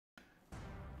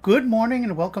Good morning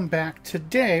and welcome back.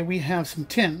 Today we have some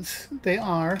tins. They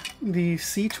are the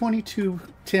C22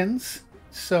 tins.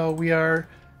 So we are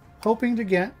hoping to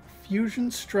get Fusion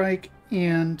Strike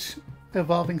and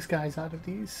Evolving Skies out of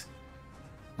these.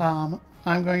 I'm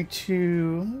going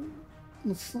to...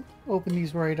 Let's open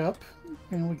these right up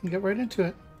and we can get right into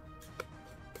it.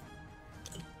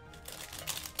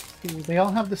 See, they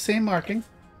all have the same marking.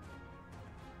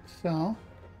 So,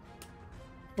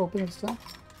 open this up.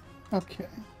 Okay.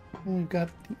 We've got,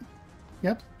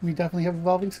 yep, we definitely have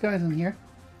Evolving Skies in here.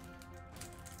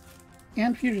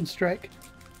 And Fusion Strike.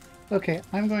 Okay,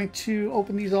 I'm going to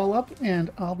open these all up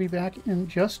and I'll be back in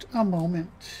just a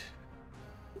moment.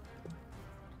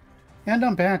 And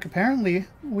I'm back. Apparently,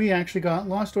 we actually got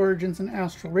Lost Origins and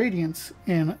Astral Radiance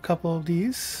in a couple of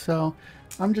these, so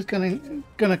I'm just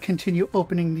gonna continue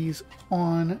opening these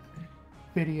on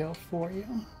video for you.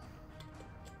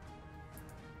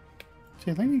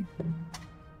 Okay, let me...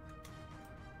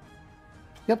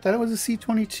 Yep, that was a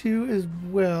C22 as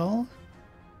well.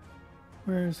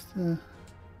 Where's the...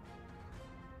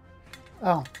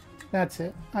 Oh, that's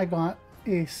it. I got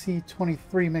a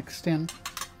C23 mixed in.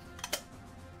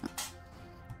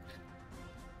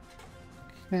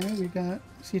 Okay, we got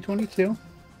C22.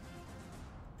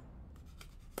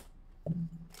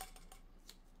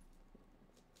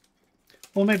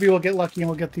 Well, maybe we'll get lucky and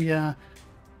we'll get the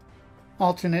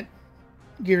alternate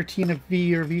Giratina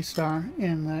V or V-Star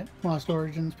in that Lost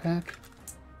Origins pack.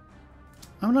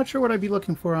 I'm not sure what I'd be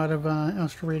looking for out of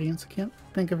Astral Radiance. I can't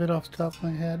think of it off the top of my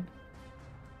head.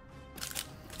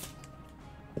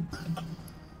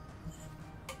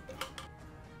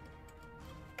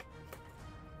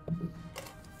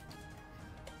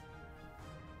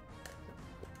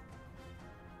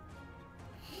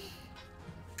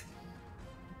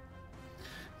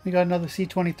 We got another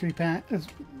C23 pack.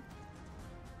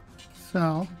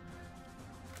 So,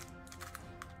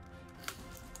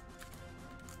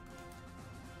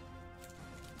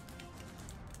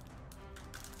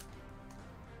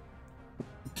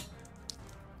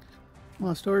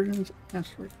 Lost Origins,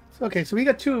 Astral Radiance. Okay, so we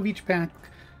got two of each pack.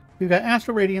 We've got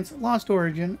Astral Radiance, Lost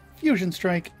Origin, Fusion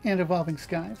Strike, and Evolving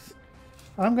Skies.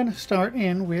 I'm going to start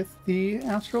in with the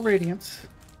Astral Radiance.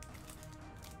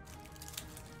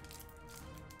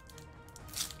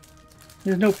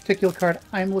 There's no particular card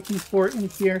I'm looking for in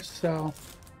here, so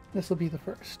this will be the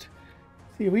first.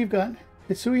 See, we've got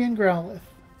Hisuian Growlithe,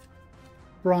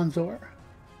 Bronzor,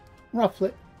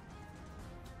 Rufflet,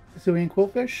 Hisuian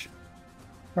Quillfish,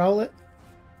 Rowlet,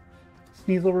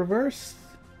 Sneasel Reverse,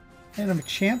 and a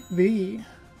Machamp V.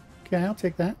 Okay, I'll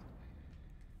take that.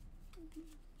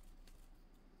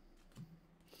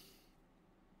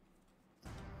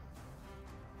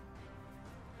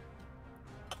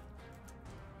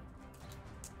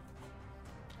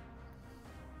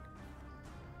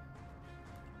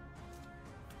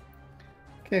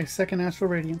 Okay, second Astral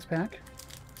Radiance pack.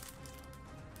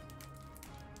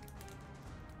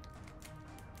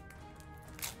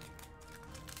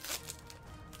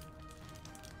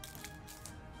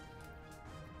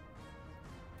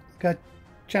 Got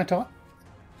Chatot,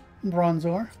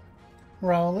 Bronzor,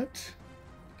 Rowlet,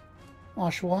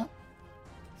 Oshawott,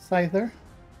 Scyther,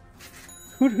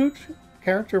 Hoot Hoot,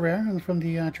 character rare and from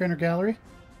the Trainer Gallery.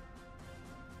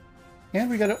 And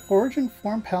we got an Origin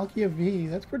Form Palkia V.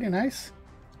 That's pretty nice.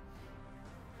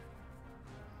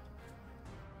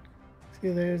 See,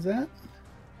 there's that.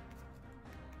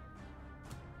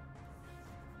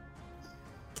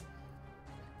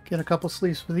 Get a couple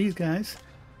sleeves for these guys.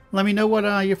 Let me know what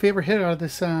your favorite hit out of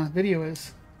this video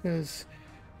is, because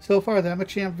so far that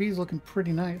Machamp V is looking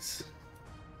pretty nice.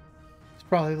 It's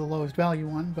probably the lowest value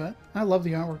one, but I love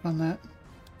the artwork on that.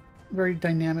 Very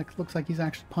dynamic. Looks like he's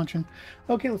actually punching.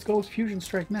 Okay, let's go with Fusion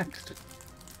Strike next.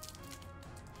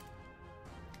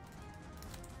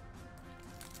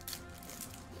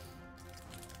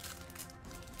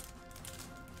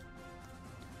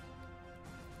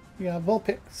 We got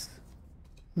Vulpix,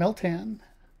 Meltan,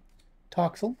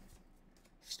 Toxel,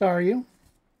 Staryu,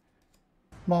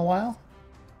 Mawile,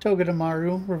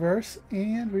 Togedemaru Reverse,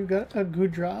 and we've got a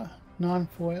Goodra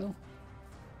non-foil.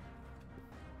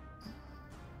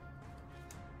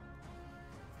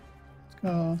 Let's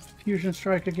go Fusion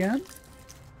Strike again.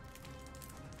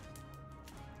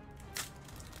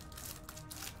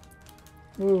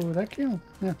 Ooh, that came,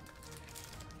 yeah.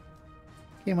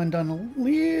 Came undone a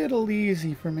little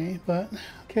easy for me, but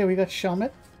okay, we got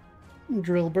Shelmet,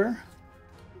 Drillbur,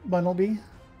 Bunnelby,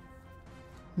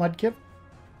 Mudkip,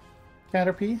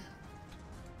 Caterpie,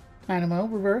 Dynamo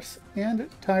Reverse, and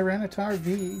Tyranitar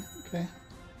V. Okay.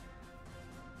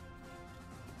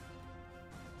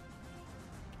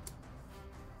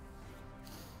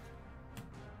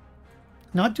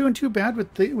 Not doing too bad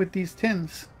with these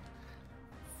tins.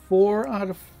 4 out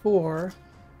of 4.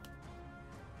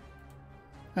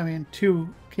 I mean,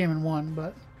 2 came in 1,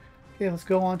 but okay, let's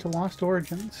go on to Lost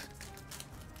Origins.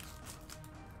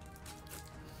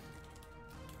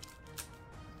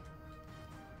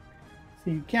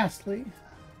 See, Ghastly,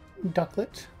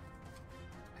 Ducklet,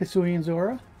 Hisuian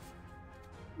Zora,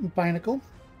 Binacle,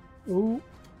 ooh,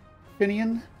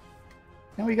 Finian,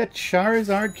 and we got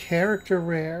Charizard character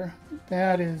rare.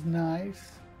 That is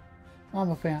nice. I'm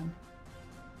a fan.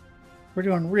 We're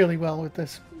doing really well with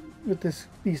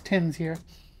these tins here.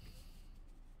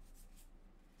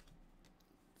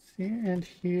 See, and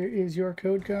here is your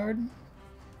code card.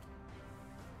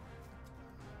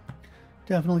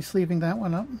 Definitely sleeving that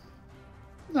one up.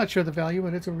 Not sure the value,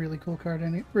 but it's a really cool card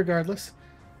regardless.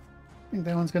 I think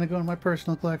that one's going to go in my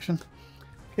personal collection.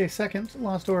 Okay, second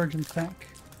Lost Origins pack.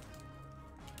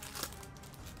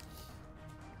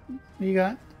 You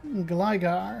got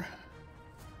Gligar,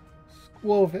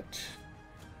 Squovit,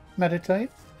 Meditite,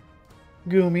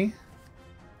 Goomy,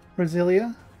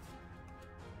 Roselia,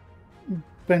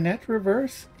 Bennett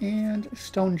Reverse, and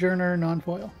Stonejourner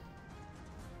non-foil.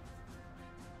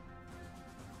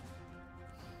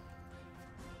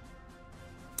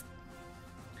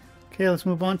 Okay, let's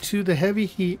move on to the heavy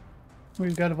heat.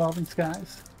 We've got Evolving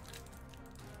Skies.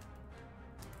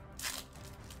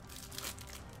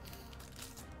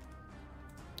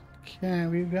 Okay,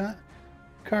 we've got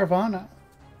Carvana,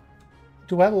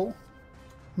 Dwebble,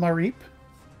 Mareep,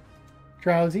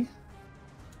 Drowsy,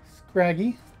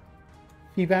 Scraggy,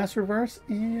 Feebas Reverse,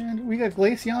 and we got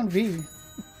Glaceon V.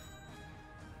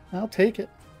 I'll take it.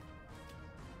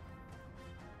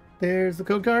 There's the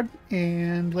code card,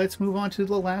 and let's move on to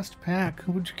the last pack.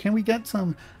 Can we get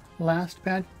some last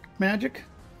pack magic?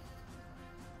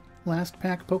 Last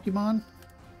pack Pokemon?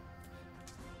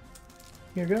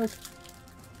 Here goes.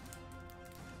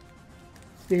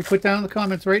 See, put down in the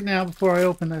comments right now before I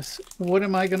open this. What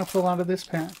am I going to pull out of this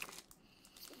pack?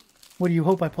 What do you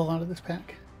hope I pull out of this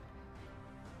pack?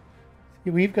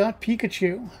 See, we've got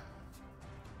Pikachu,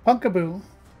 Punkaboo,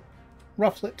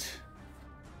 Rufflet,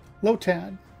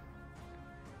 Lotad,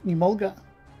 Emolga,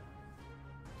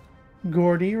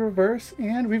 Gordy Reverse,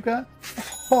 and we've got,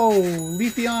 oh,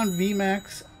 Leafeon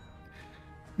VMAX.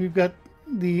 We've got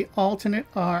the alternate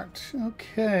art.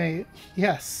 Okay,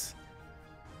 yes.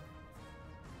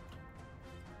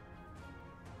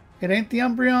 It ain't the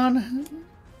Umbreon,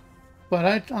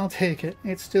 but I'll take it.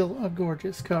 It's still a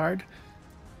gorgeous card.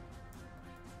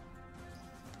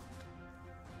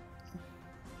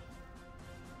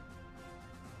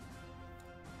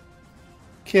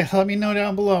 Okay, let me know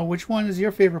down below which one is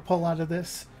your favorite pull out of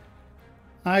this.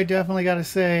 I definitely got to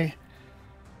say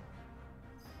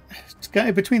it's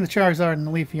between the Charizard and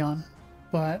the Leafeon.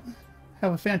 But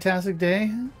have a fantastic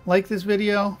day. Like this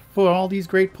video for all these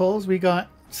great pulls. We got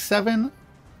 7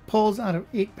 pulls out of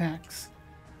 8 packs.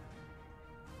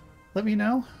 Let me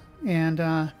know,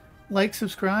 and like,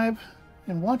 subscribe,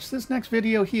 and watch this next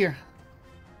video here.